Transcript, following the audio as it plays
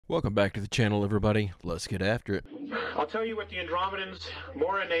Welcome back to the channel, everybody. Let's get after it. I'll tell you what the Andromedans,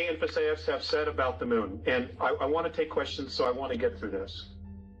 Morane, and Phaseus have said about the moon. And I want to take questions, so I want to get through this.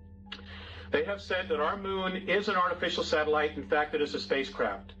 They have said that our moon is an artificial satellite. In fact, it is a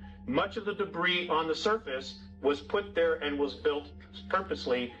spacecraft. Much of the debris on the surface was put there and was built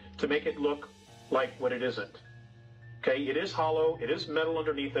purposely to make it look like what it isn't. Okay, it is hollow, it is metal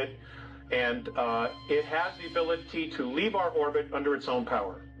underneath it, and it has the ability to leave our orbit under its own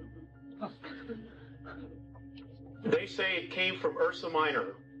power. They say it came from Ursa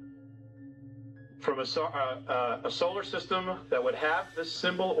Minor, from a solar system that would have this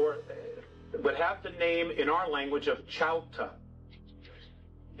symbol, or would have the name in our language of Chauta.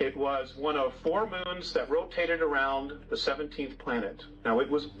 It was one of 4 moons that rotated around the 17th planet. Now, it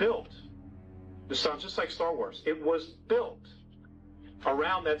was built, this sounds just like Star Wars, it was built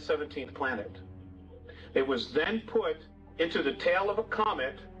around that 17th planet. It was then put into the tail of a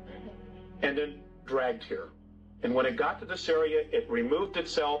comet and then dragged here. And when it got to this area, it removed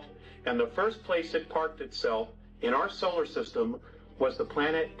itself, and the first place it parked itself in our solar system was the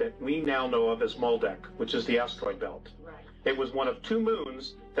planet that we now know of as Maldek, which is the asteroid belt. Right. It was one of 2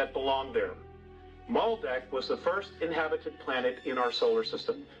 moons that belonged there. Maldek was the first inhabited planet in our solar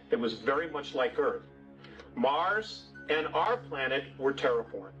system. It was very much like Earth. Mars and our planet were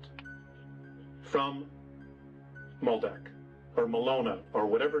terraformed from Maldek, or Malona, or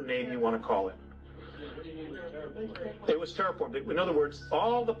whatever name you want to call it. It was terraformed. In other words,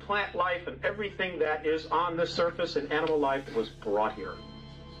 all the plant life and everything that is on the surface and animal life was brought here.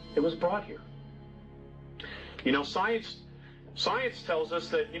 It was brought here. You know, science tells us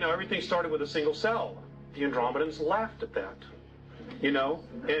that, you know, everything started with a single cell. The Andromedans laughed at that. You know,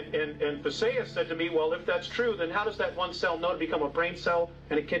 and Phaseus said to me, well, if that's true, then how does that one cell know to become a brain cell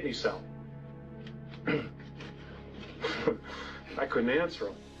and a kidney cell? I couldn't answer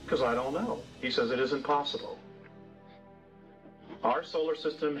him, because I don't know. He says it isn't possible. Our solar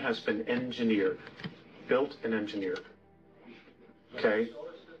system has been engineered, built and engineered. Okay?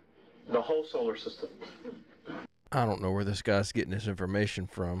 The whole solar system. I don't know where this guy's getting this information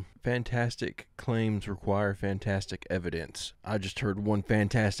from. Fantastic claims require fantastic evidence. I just heard one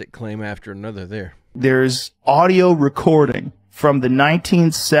fantastic claim after another there. There's audio recording from the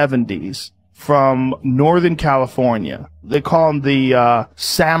 1970s from Northern California. They call them the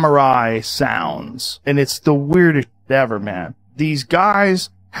samurai sounds. And it's the weirdest ever, man. These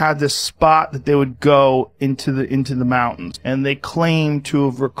guys had this spot that they would go into the mountains, and they claim to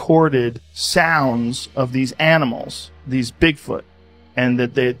have recorded sounds of these animals, these Bigfoot, and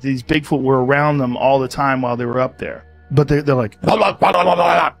that these Bigfoot were around them all the time while they were up there. But they're like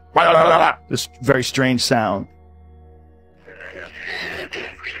this very strange sound.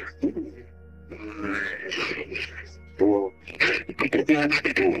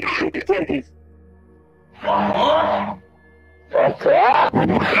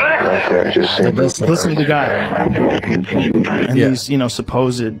 Listen to the guy. And these, you know,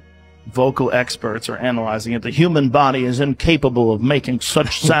 supposed vocal experts are analyzing it. The human body is incapable of making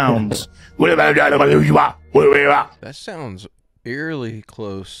such sounds. That sounds eerily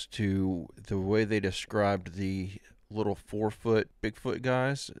close to the way they described the little 4-foot Bigfoot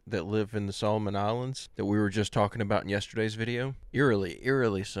guys that live in the Solomon Islands that we were just talking about in yesterday's video.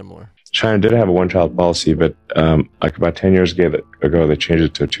 Eerily similar. China did have a 1-child policy, but like about 10 years ago, they changed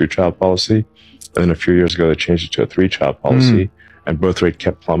it to a 2-child policy. And then a few years ago, they changed it to a 3-child policy. And birth rate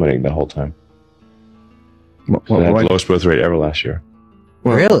kept plummeting the whole time. So they had the lowest birth rate ever last year.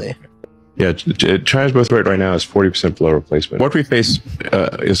 Really? Yeah, China's birth rate right now is 40% below replacement. What we face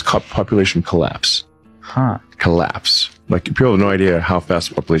is population collapse. Huh. Collapse. Like, people have no idea how fast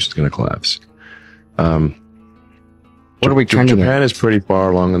the population is going to collapse. What are we trying to do? Japan is pretty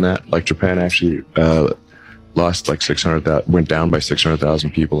far along in that. Like, Japan actually lost like 600,000, went down by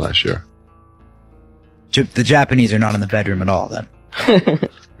 600,000 people last year. The Japanese are not in the bedroom at all, then.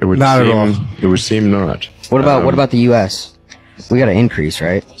 It would Not seem, at all. It would seem not. What about the U.S.? We got to increase,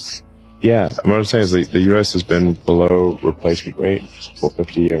 right? Yeah, what I'm saying is the U.S. has been below replacement rate for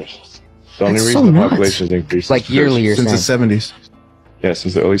 50 years. The only That's reason so the nuts. population has increased Like is yearly, you're Since saying. the 70s. Yeah,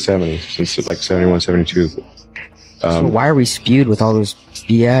 since the early 70s, since like 71, 72. So why are we spewed with all those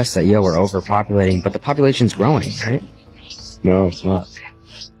BS that, we're overpopulating, but the population's growing, right? No, it's not.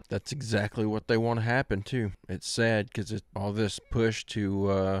 That's exactly what they want to happen, too. It's sad because it's all this push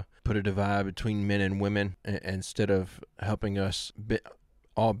to put a divide between men and women instead of helping us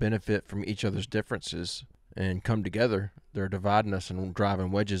all benefit from each other's differences and come together. They're dividing us and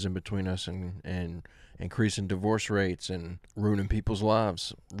driving wedges in between us and increasing divorce rates and ruining people's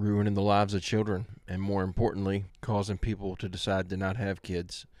lives, ruining the lives of children, and more importantly, causing people to decide to not have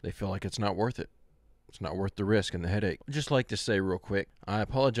kids. They feel like it's not worth it. It's not worth the risk and the headache. I'd just like to say real quick, I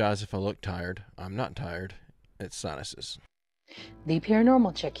apologize if I look tired. I'm not tired. It's sinuses. The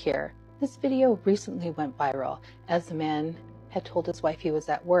Paranormal Chick here. This video recently went viral as the man had told his wife he was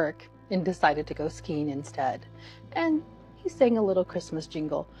at work and decided to go skiing instead. And he sang a little Christmas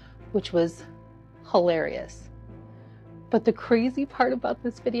jingle, which was hilarious. But the crazy part about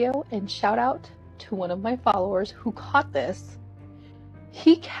this video, and shout out to one of my followers who caught this,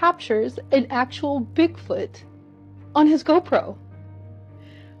 he captures an actual Bigfoot on his GoPro.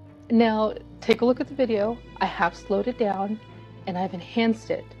 Now, take a look at the video. I have slowed it down and I've enhanced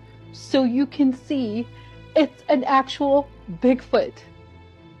it so you can see it's an actual Bigfoot.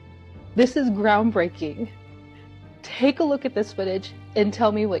 This is groundbreaking. Take a look at this footage and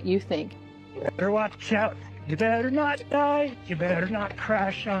tell me what you think. You better watch out. You better not die. You better not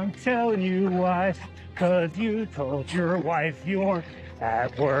crash. I'm telling you why. 'Cause you told your wife you're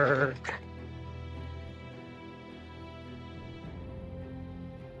at work.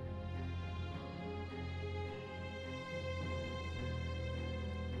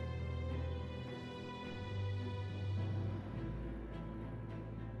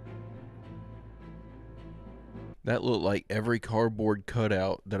 That looked like every cardboard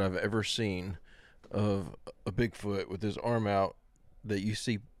cutout that I've ever seen of a Bigfoot with his arm out that you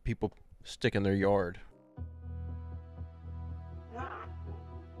see people stick in their yard.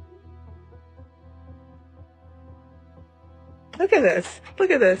 Look at this. Look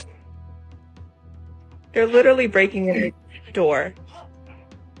at this. They're literally breaking in a door.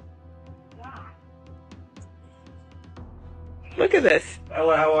 Look at this.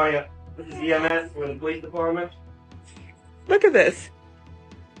 Hello, how are you? This is EMS from the police department. Look at this.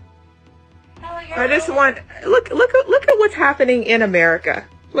 I just want look at what's happening in America.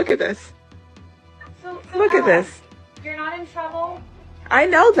 Look at this. Look at this. You're not in trouble? I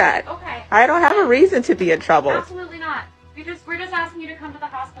know that. Okay. I don't have a reason to be in trouble. Absolutely not. We're just asking you to come to the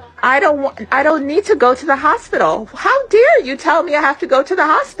hospital. I don't need to go to the hospital. How dare you tell me I have to go to the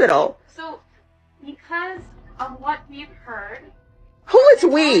hospital? So, because of what we've heard. Who is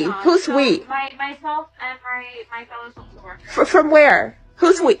we? Who's we? Myself and my fellow social workers. From where?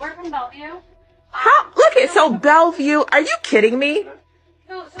 Who's we? We're from Bellevue. How? Look at so Bellevue. Are you kidding me?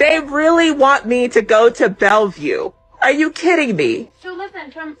 They really want me to go to Bellevue. Are you kidding me? So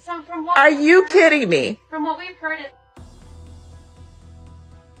listen, from what Are you kidding me? From what we've heard,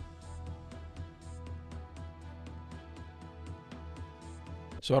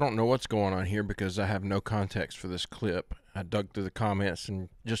 So I don't know what's going on here because I have no context for this clip. I dug through the comments and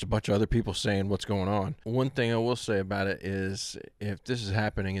just a bunch of other people saying what's going on. One thing I will say about it is if this is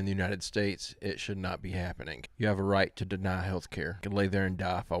happening in the United States, it should not be happening. You have a right to deny health care. I can lay there and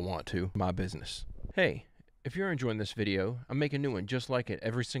die if I want to. My business. Hey, if you're enjoying this video, I'm making a new one just like it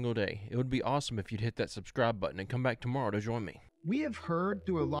every single day. It would be awesome if you'd hit that subscribe button and come back tomorrow to join me. We have heard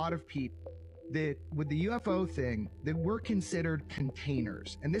through a lot of people that with the UFO thing, that we're considered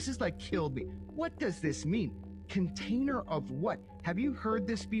containers. And this is like killed me. What does this mean? Container of what? Have you heard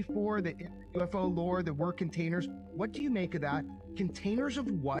this before, the UFO lore, that we're containers? What do you make of that? Containers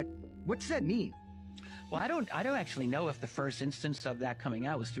of what? What does that mean? Well, I don't actually know if the first instance of that coming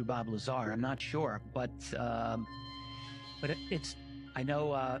out was through Bob Lazar. I'm not sure, but it's. I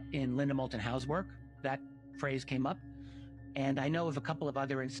know in Linda Moulton Howe's work that phrase came up, and I know of a couple of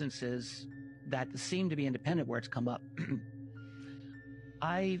other instances that seem to be independent where it's come up.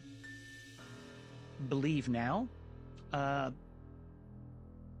 I believe now. I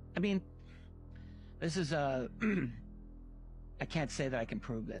mean, this is I can't say that I can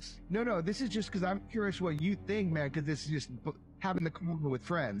prove this. No, this is just because I'm curious what you think, man, because this is just having the convo with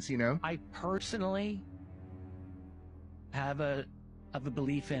friends, you know? I personally have a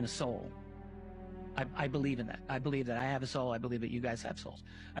belief in a soul. I believe in that. I believe that I have a soul. I believe that you guys have souls.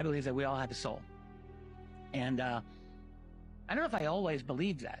 I believe that we all have a soul. And I don't know if I always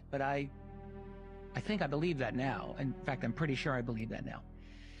believed that, but I think I believe that now. In fact, I'm pretty sure I believe that now.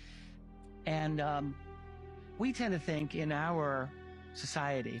 And we tend to think in our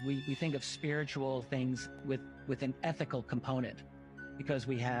society, we think of spiritual things with an ethical component, because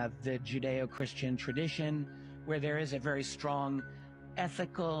we have the Judeo-Christian tradition where there is a very strong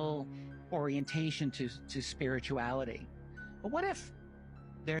ethical orientation to spirituality. But what if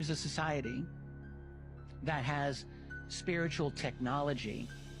there's a society that has spiritual technology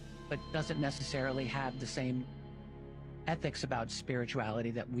but doesn't necessarily have the same ethics about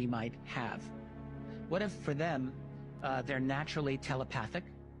spirituality that we might have? What if for them they're naturally telepathic,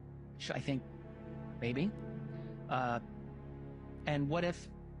 which I think maybe. And what if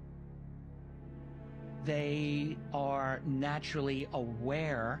they are naturally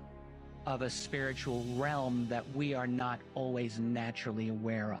aware of a spiritual realm that we are not always naturally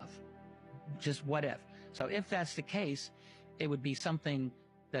aware of? Just what if? So if that's the case, it would be something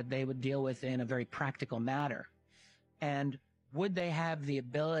that they would deal with in a very practical matter. And would they have the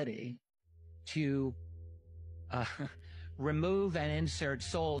ability to remove and insert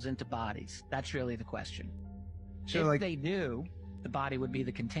souls into bodies? That's really the question. So, if they do, the body would be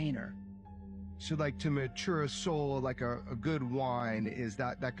the container. So like to mature a soul like a good wine, is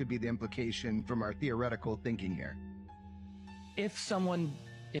that could be the implication from our theoretical thinking here?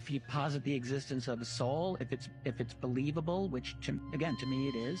 If you posit the existence of a soul, if it's believable, which again to me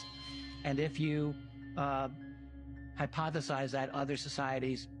it is, and if you hypothesize that other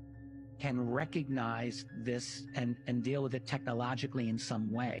societies can recognize this and deal with it technologically in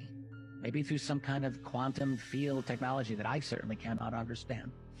some way, maybe through some kind of quantum field technology that I certainly cannot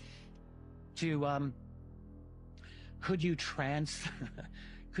understand. Could you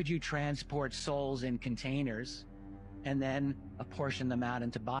transport souls in containers and then apportion them out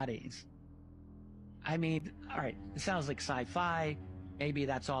into bodies? I mean, all right, it sounds like sci-fi. Maybe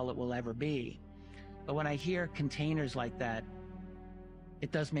that's all it will ever be. But when I hear containers like that,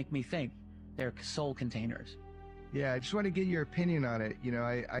 it does make me think they're soul containers. Yeah, I just want to get your opinion on it. You know,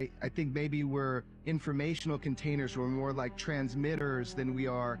 I think maybe we're informational containers. We're more like transmitters than we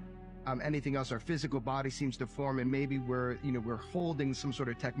are anything else. Our physical body seems to form, and maybe we're holding some sort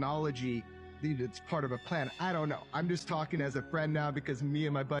of technology that's part of a plan. I don't know. I'm just talking as a friend now because me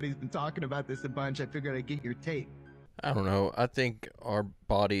and my buddy's been talking about this a bunch. I figured I'd get your take. I don't know. I think our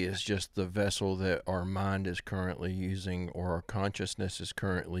body is just the vessel that our mind is currently using, or our consciousness is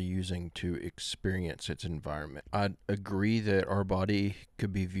currently using to experience its environment. I agree that our body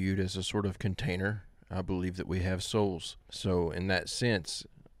could be viewed as a sort of container. I believe that we have souls. So in that sense,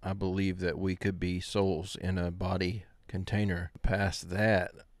 I believe that we could be souls in a body container. Past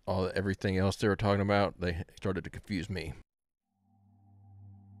that, everything else they were talking about, they started to confuse me.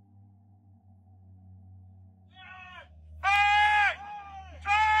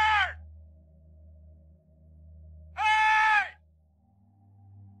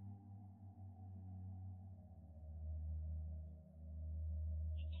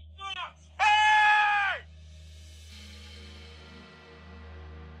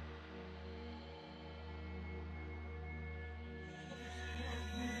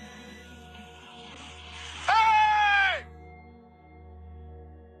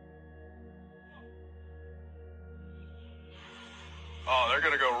 Oh, they're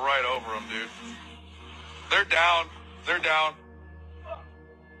gonna go right over them, dude. They're down. They're down.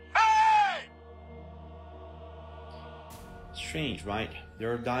 Hey! Strange, right?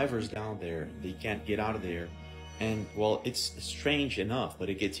 There are divers down there. They can't get out of there. And, well, it's strange enough, but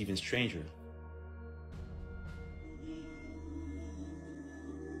it gets even stranger.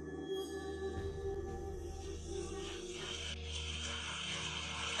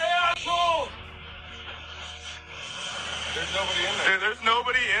 Hey, asshole! There's nobody in there. Dude, there's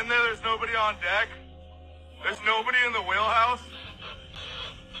nobody in there. There's nobody on deck. There's nobody in the wheelhouse.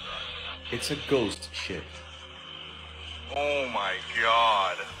 It's a ghost ship. Oh my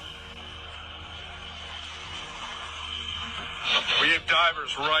god. We have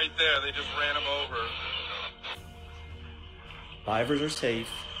divers right there. They just ran them over. Divers are safe.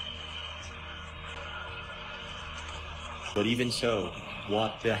 But even so,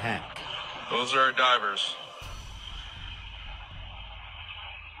 what the heck? Those are our divers.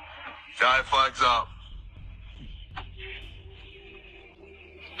 Dive flags up.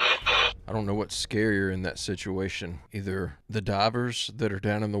 I don't know what's scarier in that situation. Either the divers that are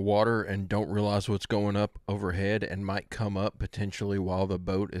down in the water and don't realize what's going up overhead and might come up potentially while the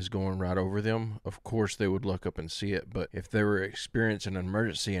boat is going right over them. Of course they would look up and see it, but if they were experiencing an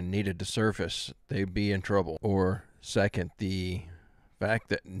emergency and needed to surface, they'd be in trouble. Or second, the fact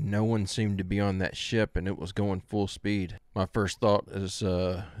that no one seemed to be on that ship and it was going full speed. My first thought is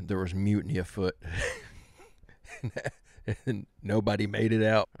there was mutiny afoot. And nobody made it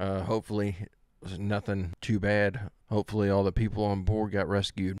out. Hopefully it was nothing too bad. Hopefully all the people on board got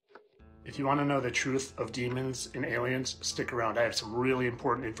rescued. If you want to know the truth of demons and aliens, stick around. I have some really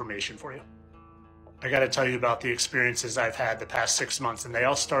important information for you. I got to tell you about the experiences I've had the past 6 months, and they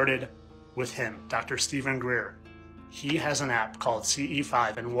all started with him, Dr. Stephen Greer. He has an app called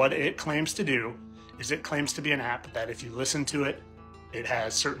CE5, and what it claims to do is it claims to be an app that if you listen to it, it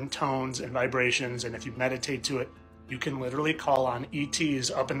has certain tones and vibrations, and if you meditate to it, you can literally call on ETs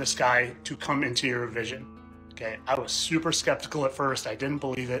up in the sky to come into your vision. Okay, I was super skeptical at first. I didn't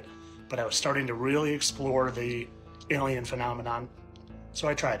believe it, but I was starting to really explore the alien phenomenon. So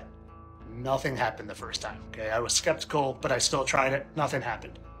I tried it. Nothing happened the first time. Okay, I was skeptical, but I still tried it. Nothing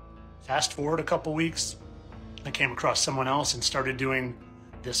happened. Fast forward a couple weeks, I came across someone else and started doing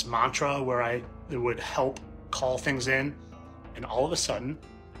this mantra where it would help call things in. And all of a sudden,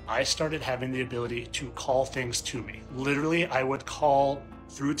 I started having the ability to call things to me. Literally, I would call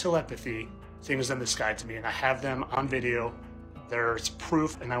through telepathy things in the sky to me, and I have them on video. There's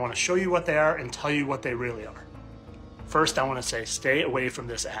proof, and I want to show you what they are and tell you what they really are. First, I want to say, stay away from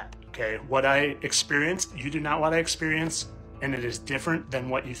this app, okay? What I experienced, you do not want to experience, and it is different than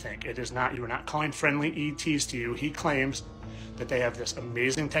what you think. It is not, you are not calling friendly ETs to you. He claims that they have this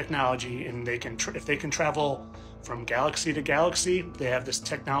amazing technology, and they can, if they can travel from galaxy to galaxy, they have this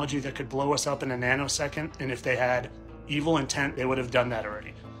technology that could blow us up in a nanosecond, and if they had evil intent, they would have done that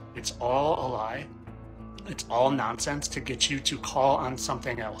already. It's all a lie. It's all nonsense to get you to call on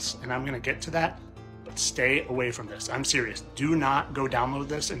something else, and I'm going to get to that, but stay away from this. I'm serious. Do not go download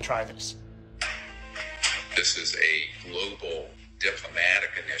this and try this. This is a global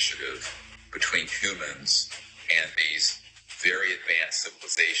diplomatic initiative between humans and these very advanced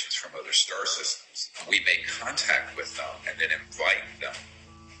civilizations from other star systems. We make contact with them and then invite them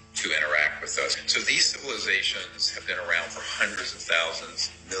to interact with us. So these civilizations have been around for hundreds of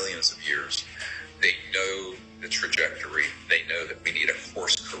thousands, millions of years. They know the trajectory. They know that we need a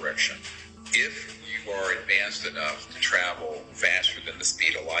course correction. If you are advanced enough to travel faster than the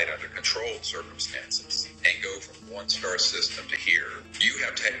speed of light under controlled circumstances and go from one star system to here, you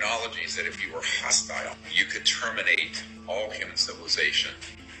have technologies that if you were hostile, you could terminate all human civilization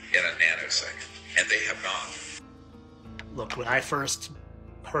in a nanosecond, and they have not. Look, when I first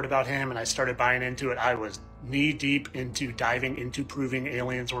heard about him and I started buying into it, I was knee deep into diving into proving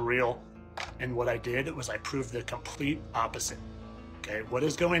aliens were real. And what I did was I proved the complete opposite. Okay, what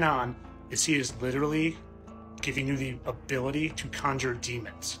is going on is he is literally giving you the ability to conjure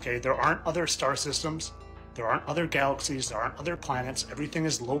demons. Okay, there aren't other star systems, there aren't other galaxies, there aren't other planets. Everything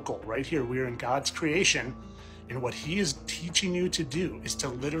is local right here. We are in God's creation, and what he is teaching you to do is to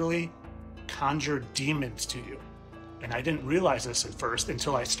literally conjure demons to you. And I didn't realize this at first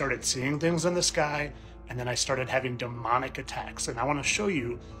until I started seeing things in the sky, and then I started having demonic attacks. And I want to show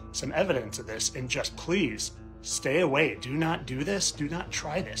you some evidence of this, and just please stay away. Do not do this. Do not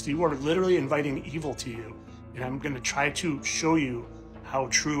try this. You are literally inviting evil to you, and I'm going to try to show you how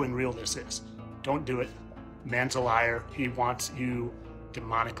true and real this is. Don't do it. Man's a liar. He wants you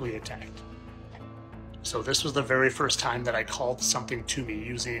demonically attacked. So this was the very first time that I called something to me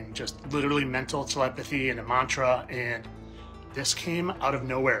using just literally mental telepathy and a mantra, and this came out of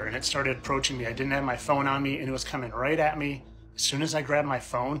nowhere and it started approaching me. I didn't have my phone on me and it was coming right at me. As soon as I grabbed my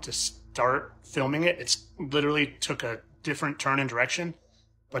phone to start filming it, it literally took a different turn and direction.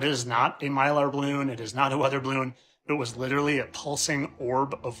 But it is not a Mylar balloon. It is not a weather balloon. It was literally a pulsing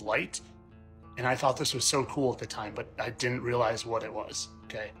orb of light. And I thought this was so cool at the time, but I didn't realize what it was.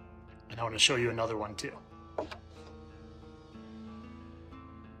 Okay. And I want to show you another one too.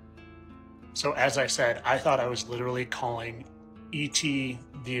 So as I said, I thought I was literally calling ET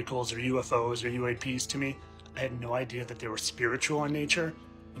vehicles or UFOs or UAPs to me. I had no idea that they were spiritual in nature.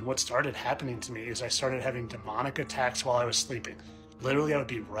 And what started happening to me is I started having demonic attacks while I was sleeping. Literally, I would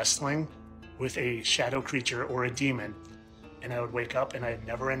be wrestling with a shadow creature or a demon, and I would wake up, and I had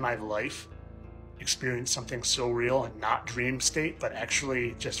never in my life experienced something so real and not dream state, but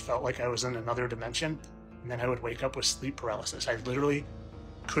actually just felt like I was in another dimension. And then I would wake up with sleep paralysis. I literally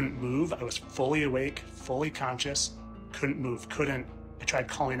couldn't move. I was fully awake, fully conscious, couldn't move, I tried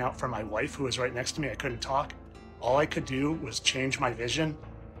calling out for my wife who was right next to me. I couldn't talk. All I could do was change my vision.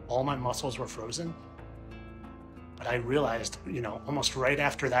 All my muscles were frozen. But I realized, almost right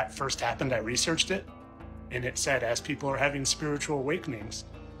after that first happened, I researched it, and it said as people are having spiritual awakenings,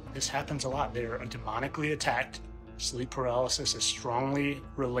 this happens a lot. They're demonically attacked. Sleep paralysis is strongly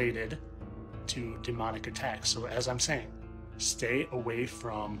related to demonic attacks. So as I'm saying, stay away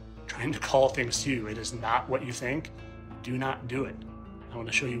from trying to call things to you. It is not what you think. Do not do it. I want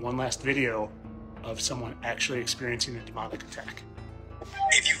to show you one last video of someone actually experiencing a demonic attack.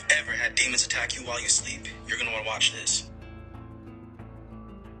 If you've ever had demons attack you while you sleep, you're going to want to watch this.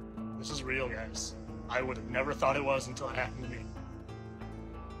 This is real, guys. I would have never thought it was until it happened to me.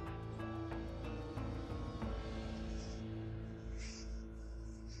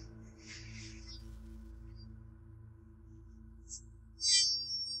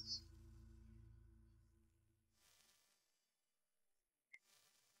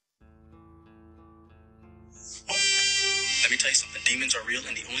 Let me tell you something. Demons are real,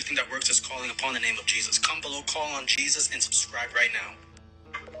 and the only thing that works is calling upon the name of Jesus. Come below, call on Jesus, and subscribe right now.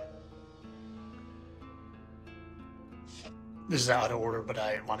 this is out of order, but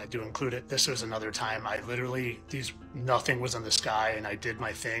I wanted to include it. This was another time I literally, nothing was in the sky, and I did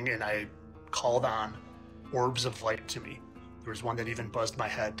my thing, and I called on orbs of light to me. There was one that even buzzed my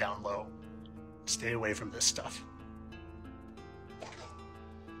head down low. Stay away from this stuff.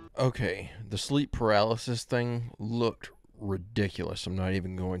 Okay, the sleep paralysis thing looked ridiculous. I'm not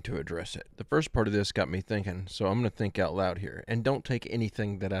even going to address it. The first part of this got me thinking, so I'm going to think out loud here. And don't take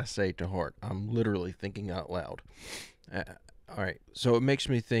anything that I say to heart. I'm literally thinking out loud. All right, so it makes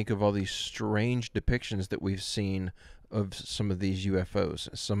me think of all these strange depictions that we've seen of some of these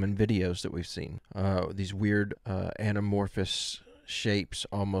UFOs, some in videos that we've seen. These weird anamorphous shapes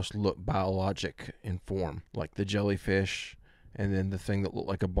almost look biologic in form, like the jellyfish, and then the thing that looked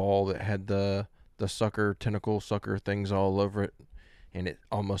like a ball that had the tentacle sucker things all over it, and it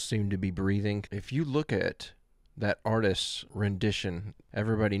almost seemed to be breathing. If you look at that artist's rendition,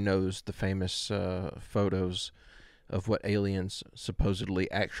 everybody knows the famous photos of what aliens supposedly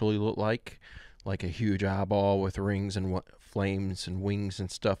actually look like a huge eyeball with rings and flames and wings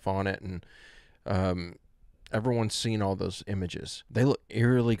and stuff on it, and everyone's seen all those images. They look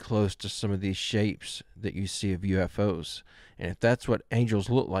eerily close to some of these shapes that you see of UFOs, and if that's what angels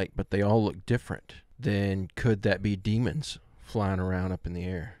look like, but they all look different, then could that be demons flying around up in the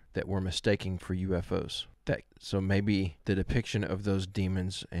air that we're mistaking for UFOs? So maybe the depiction of those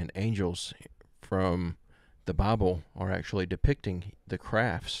demons and angels from the Bible are actually depicting the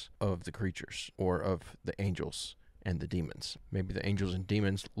crafts of the creatures, or of the angels and the demons. Maybe the angels and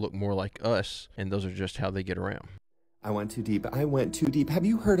demons look more like us, and those are just how they get around. I went too deep. Have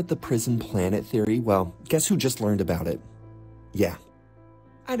you heard of the prison planet theory? Well, guess who just learned about it? Yeah.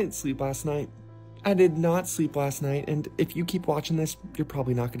 I didn't sleep last night. I did not sleep last night, and if you keep watching this, you're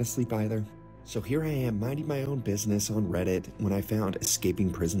probably not going to sleep either. So here I am, minding my own business on Reddit, when I found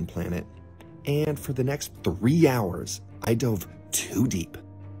Escaping Prison Planet. And for the next 3 hours, I dove too deep.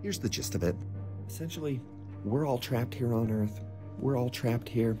 Here's the gist of it. Essentially, we're all trapped here on Earth. We're all trapped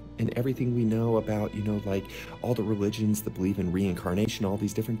here, and everything we know about, like all the religions that believe in reincarnation, all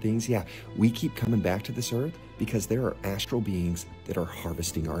these different things, yeah, we keep coming back to this Earth because there are astral beings that are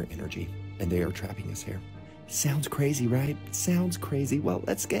harvesting our energy, and they are trapping us here. Sounds crazy, right? Sounds crazy. Well,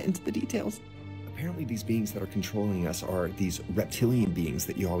 let's get into the details. Apparently these beings that are controlling us are these reptilian beings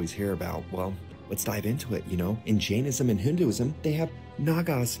that you always hear about. Well, let's dive into it, In Jainism and Hinduism, they have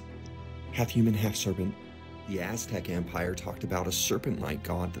Nagas, half human, half serpent. The Aztec Empire talked about a serpent-like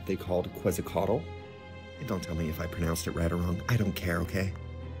god that they called Quetzalcoatl. And don't tell me if I pronounced it right or wrong. I don't care, okay?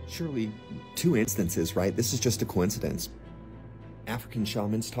 Surely 2 instances, right? This is just a coincidence. African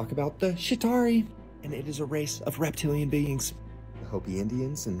shamans talk about the Shitari, and it is a race of reptilian beings. The Hopi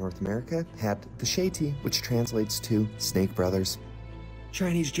Indians in North America had the Sheti, which translates to snake brothers.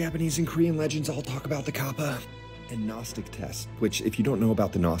 Chinese, Japanese, and Korean legends all talk about the Kappa. And Gnostic texts, which, if you don't know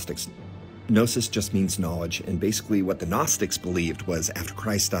about the Gnostics, Gnosis just means knowledge, and basically what the Gnostics believed was after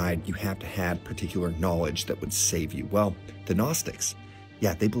Christ died, you have to have particular knowledge that would save you. Well, the Gnostics,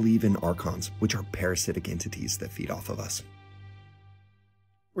 yeah, they believe in archons, which are parasitic entities that feed off of us.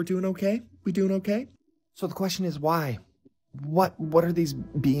 We're doing okay? We doing okay? So the question is why? What are these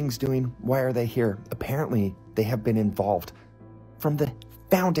beings doing? Why are they here? Apparently, they have been involved from the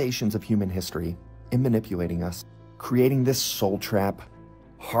foundations of human history in manipulating us, creating this soul trap,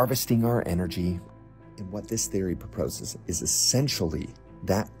 harvesting our energy. And what this theory proposes is essentially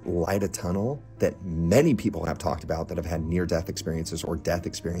that light a tunnel that many people have talked about that have had near-death experiences or death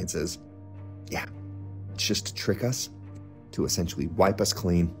experiences. Yeah, it's just to trick us, to essentially wipe us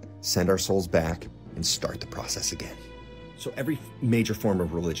clean, send our souls back, and start the process again. So every major form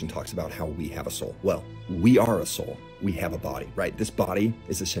of religion talks about how we have a soul. Well, we are a soul. We have a body, right? This body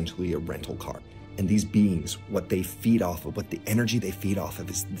is essentially a rental car. And these beings, what they feed off of, what the energy they feed off of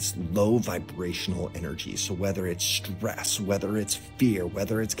is this low vibrational energy. So whether it's stress, whether it's fear,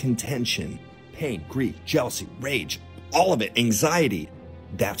 whether it's contention, pain, grief, jealousy, rage, all of it, anxiety,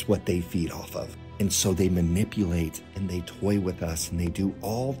 that's what they feed off of. And so they manipulate and they toy with us and they do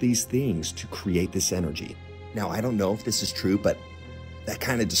all these things to create this energy. Now, I don't know if this is true, but that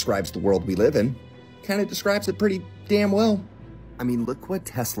kind of describes the world we live in. Kind of describes it pretty damn well. I mean, look what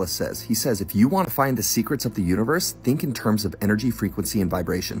Tesla says. He says, if you want to find the secrets of the universe, think in terms of energy, frequency, and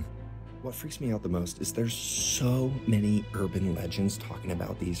vibration. What freaks me out the most is there's so many urban legends talking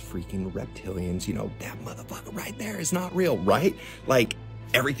about these freaking reptilians. That motherfucker right there is not real, right? Like,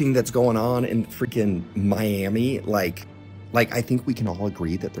 everything that's going on in freaking Miami, like I think we can all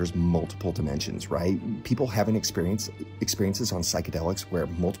agree that there's multiple dimensions, right? People having experiences on psychedelics where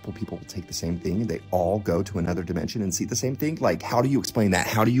multiple people will take the same thing and they all go to another dimension and see the same thing. Like, how do you explain that?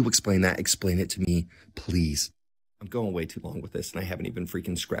 How do you explain that? Explain it to me, please. I'm going way too long with this, and I haven't even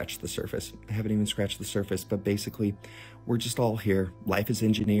freaking scratched the surface. But basically, we're just all here. Life is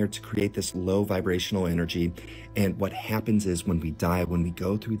engineered to create this low vibrational energy, and what happens is when we die, when we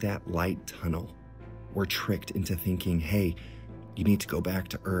go through that light tunnel, we're tricked into thinking, hey, you need to go back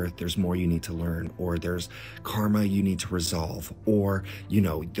to Earth, there's more you need to learn, or there's karma you need to resolve, or, you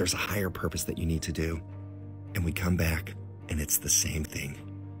know, there's a higher purpose that you need to do. And we come back, and it's the same thing.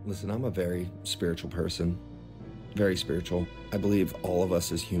 Listen, I'm a very spiritual person. Very spiritual. I believe all of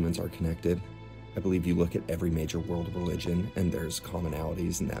us as humans are connected. I believe you look at every major world religion and there's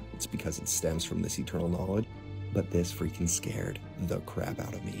commonalities, and that it's because it stems from this eternal knowledge. But this freaking scared the crap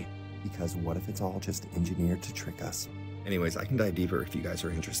out of me. Because what if it's all just engineered to trick us? Anyways, I can dive deeper if you guys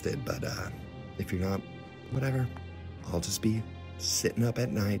are interested, but if you're not, whatever. I'll just be sitting up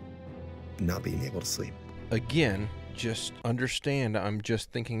at night, not being able to sleep. Again, just understand I'm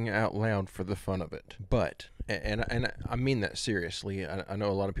just thinking out loud for the fun of it. But, and I mean that seriously. I know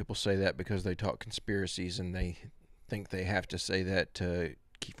a lot of people say that because they talk conspiracies and they think they have to say that to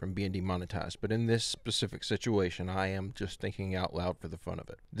keep from being demonetized. But in this specific situation, I am just thinking out loud for the fun of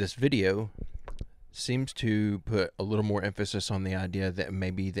it. This video seems to put a little more emphasis on the idea that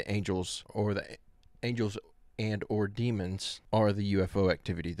maybe the angels and or demons are the UFO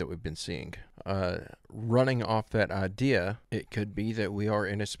activity that we've been seeing. Running off that idea, it could be that we are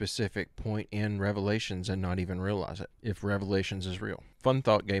in a specific point in Revelations and not even realize it, if Revelations is real. Fun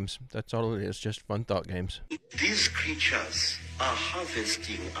thought games. That's all it is, just fun thought games. These creatures are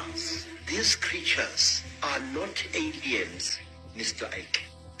harvesting us. These creatures are not aliens, Mr. Ike.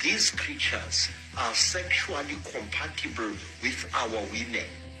 These creatures are sexually compatible with our women.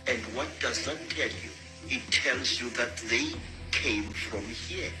 And what does that tell you? It tells you that they came from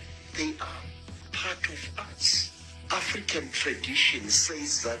here. They are part of us. African tradition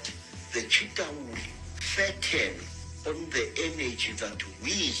says that the Chitauri fatten on the energy that we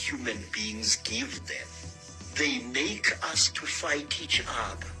human beings give them. They make us to fight each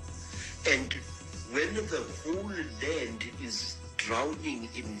other. And when the whole land is drowning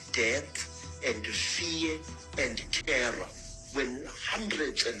in death and fear and terror, when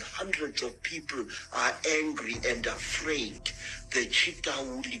hundreds and hundreds of people are angry and afraid, the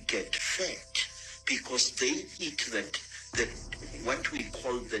Chitauri get fat because they eat that what we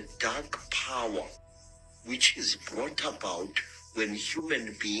call the dark power, which is brought about when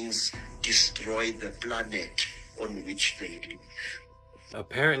human beings destroy the planet on which they live.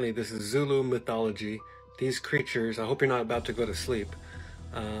 Apparently, this is Zulu mythology. These creatures, I hope you're not about to go to sleep,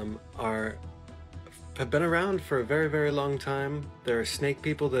 have been around for a very, very long time. There are snake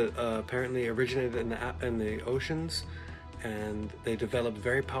people that apparently originated in the oceans, and they developed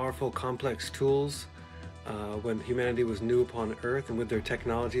very powerful, complex tools when humanity was new upon Earth, and with their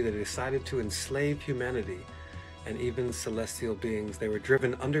technology, they decided to enslave humanity and even celestial beings. They were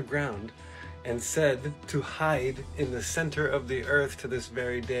driven underground and said to hide in the center of the Earth to this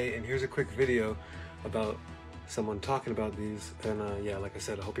very day. And here's a quick video about someone talking about these, and yeah, like I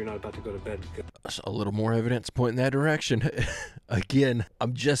said, I hope you're not about to go to bed. A little more evidence pointing that direction. Again,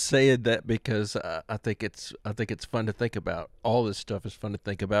 I'm just saying that because I think it's fun to think about. All this stuff is fun to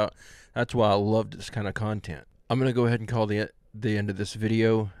think about. That's why I love this kind of content. I'm gonna go ahead and call the end of this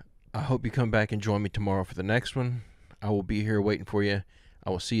video. I hope you come back and join me tomorrow for the next one. I will be here waiting for you. I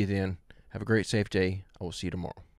will see you then. Have a great, safe day. I will see you tomorrow.